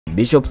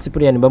Bishop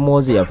Cyprian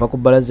Bamwoze yafa ku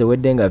bbalaza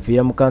ewedde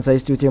ng'afiira mu Cancer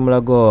Institute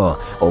Mulago.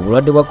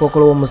 Obulwadde bwa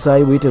kkookolo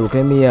w'omusaayi buyite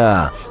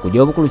leukemia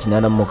kujja obukulu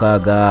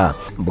 86.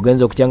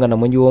 Bugenze okutyanga na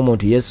mungi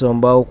w'omuntu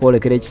yeesomba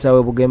okwolekera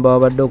ekisaawe Bugembe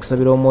wabadde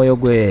okusabira omwoyo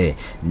gwe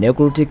ne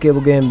ku lutikko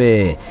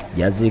Bugembe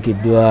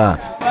gyaziikiddwa.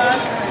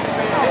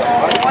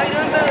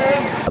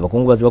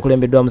 Abakungubazi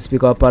bakulembeddwamu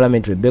Sipiika wa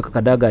Parliament Rebecca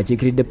Kadaga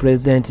akiikiridde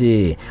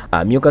Pulezidenti,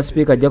 amyuka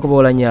Sipiika Jacob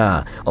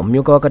Oulanya,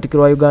 omumyuka wa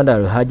Katikkiro wa Uganda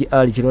Alhaji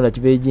Ali Kironda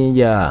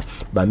Kibejinja,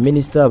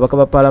 baminisita, ababaka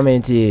ba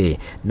Paalamenti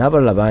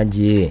n'abalala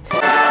bangi.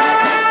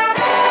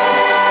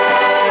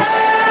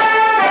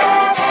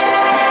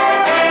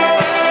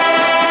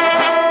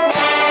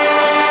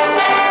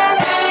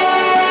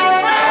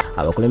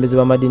 Abakulembeze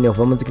b'amadini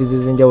okuva mu nzikiriza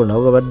ez'enjawulo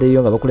nabo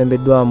babaddeyo nga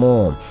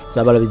bakulembeddwamu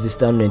Ssaabalabizi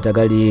Stanley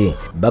Ntagali.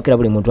 Bakira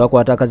buli muntu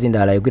akwata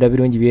akazindaala ayogera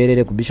birungi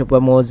byerere ku Bishop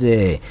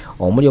Bamwoze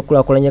omuli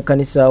okukulaakulanya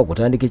ekkanisa,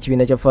 okutandika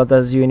ekibiina kya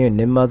Fathers Union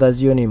ne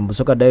Mothers Union mu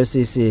Busoga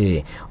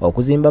Diocese,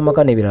 okuzimba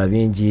amaka n'ebirala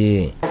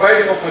bingi.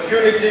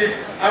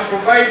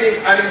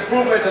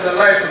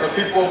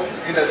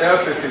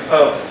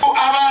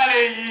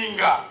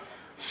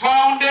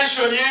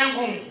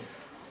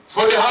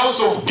 For the House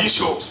of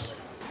Bishops.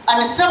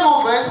 And some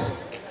of us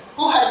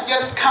who had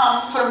just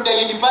come from the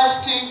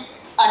university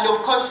and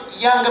of course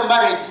younger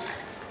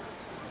marriages,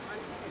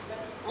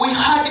 we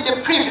had the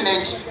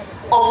privilege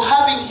of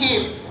having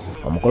him.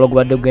 Omukolo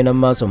gubadde kugenda mu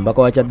maaso,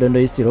 omubaka wa Kyaddondo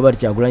East Robert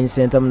Kyagulanyi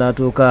Ssentamu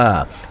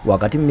n'atuuka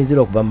wakati mu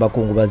miziro okuva mu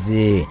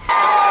bakungubazi.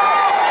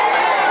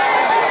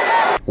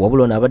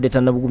 Wabula ono abadde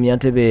tannabugumya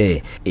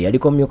ntebe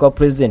eyaliko omumyuka wa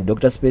President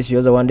Dr.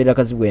 Specioza Wandera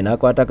Kazibwe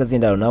n'akwata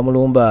akazindaalo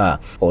n'amulumba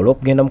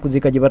olw'okugenda mu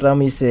kuziika gye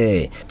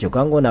bataamuyise,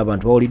 kyokka ng'ono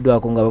abantu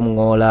bawuliddwako nga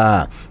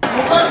bamuŋoola.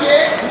 Mukoje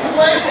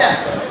ntuweza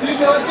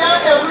bino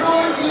otyanga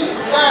bulungi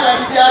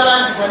ng'abalisi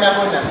abantu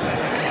bonabona,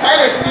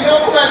 kale tulina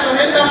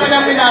okubasomesa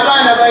mwenamwena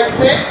abaana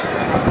baife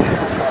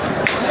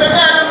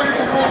togaana buli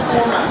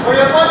kukunkuuma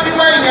oyo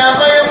Botiwine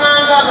avayo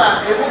Mangaba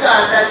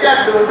eBuganda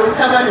Kyaddondo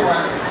mutabani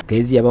wange.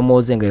 Kezi ya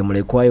Bamwoze nga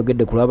yemulekwa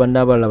ayogedde ku lw'abanne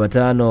abalala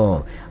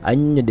 5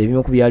 annyonnyodde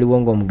ebimu ku byaliwo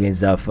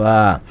ng'omugenzi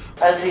afa.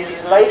 As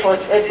his life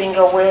was ebbing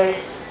away,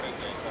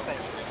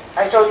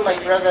 I told my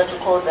brother to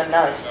call the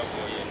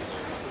nurse.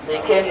 They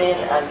came in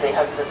and they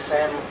had the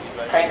same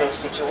kind of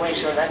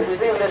situation, and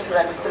within less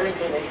than 3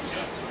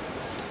 minutes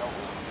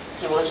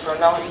he was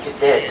pronounced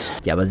dead.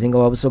 Kyabazinga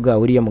wa Busoga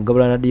William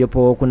Gabulana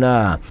Diyopo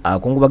okuna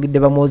akungubagidde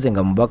Bamwoze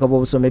nga mubaka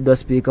bw'obusomeddwa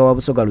Sipiika wa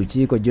Busoga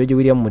Lukiiko George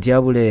William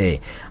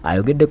Mutyabule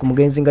ayogedde ku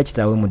mugenzi nga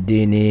kitaawe mu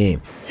ddiini.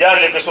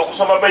 Yalekesa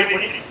okusoma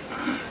Bayibuli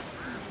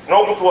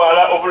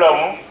n'okutwala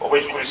obulamu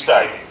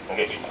obw'ekikristaayo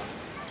ng'ekyo.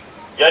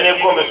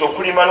 Yaneegombesa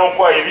okulima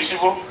n'okwaya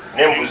ebisibo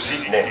n'embuzi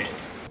n'ente.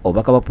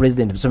 Obubaka bwa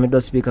Pulezidenti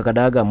busomeddwa Sipiika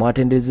Kadaga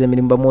mwatenderezza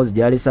emirimu Bamwoze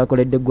gy'alese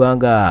akoledde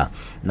eggwanga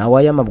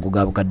n'awaayo amabugo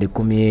ga bukadde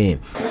 10.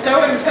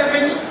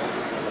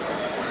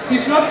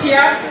 He's not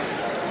here.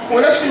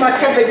 We left him at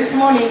Bukedde this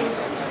morning,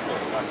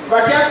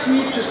 but he asked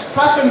me to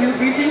pass on his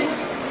greetings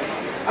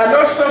and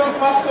also to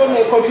pass on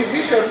a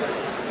contribution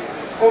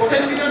of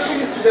 10 million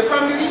shillings to the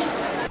family.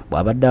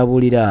 Bw'abadde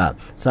abuulira,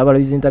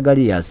 Ssaabalabizi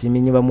Ntagali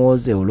yasiimye nnyo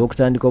Bamwoze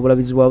olw'okutandika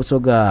obulabizi bwa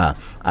Busoga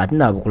ate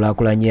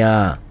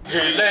n'abukulaakulanya. He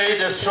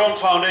laid a strong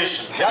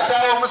foundation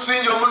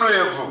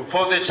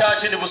for the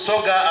church in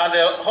Busoga and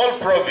the whole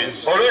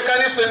province.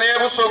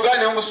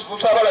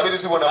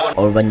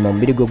 Oluvannyuma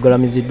omubiri gwe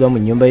ogulamiziddwa mu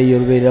nnyumba ye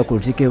y'olubeerera ku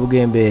lutikko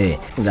Bugembe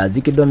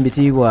ng'aziikiddwa mu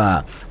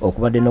bitiibwa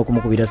okubadde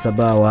n'okumukubira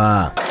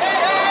ssabaawa.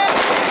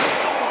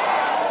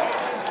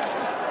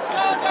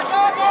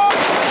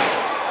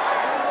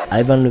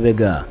 Ivan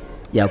Lubega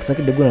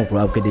yakusakidde gwe ku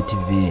Bukedde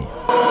TV.